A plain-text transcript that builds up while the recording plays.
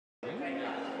Being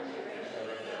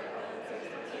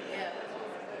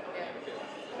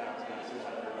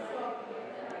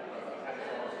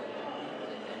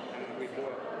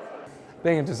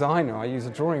a designer, I use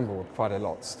a drawing board quite a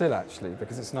lot still, actually,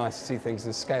 because it's nice to see things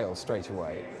in scale straight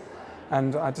away.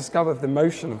 And I discovered the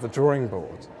motion of the drawing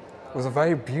board was a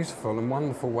very beautiful and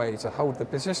wonderful way to hold the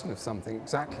position of something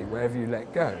exactly wherever you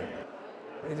let go.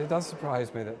 It does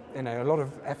surprise me that a lot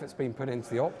of effort's been put into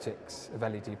the optics of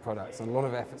LED products and a lot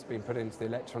of effort's been put into the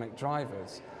electronic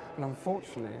drivers, and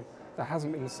unfortunately there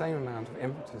hasn't been the same amount of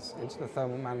impetus into the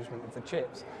thermal management of the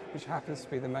chips, which happens to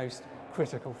be the most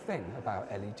critical thing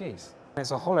about LEDs.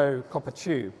 It's a hollow copper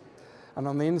tube, and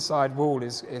on the inside wall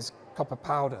is copper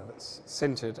powder that's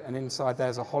sintered, and inside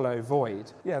there's a hollow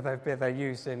void. Yeah, they're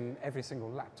used in every single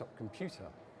laptop computer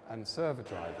and server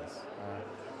drivers,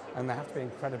 and they have to be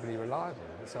incredibly reliable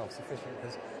and self-sufficient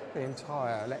because the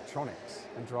entire electronics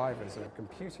and drivers of a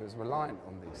computer is reliant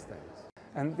on these things.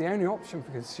 And the only option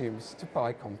for consumers is to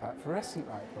buy compact fluorescent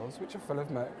light bulbs, which are full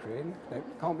of mercury and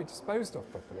can't be disposed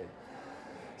of properly.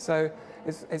 So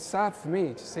it's sad for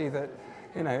me to see that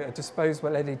a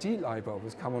disposable LED light bulb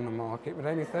has come on the market with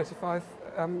only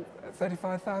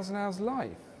 35,000 hours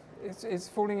life. It's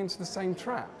falling into the same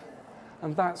trap,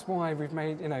 and that's why we've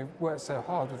worked so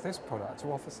hard with this product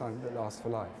to offer something that lasts for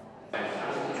life.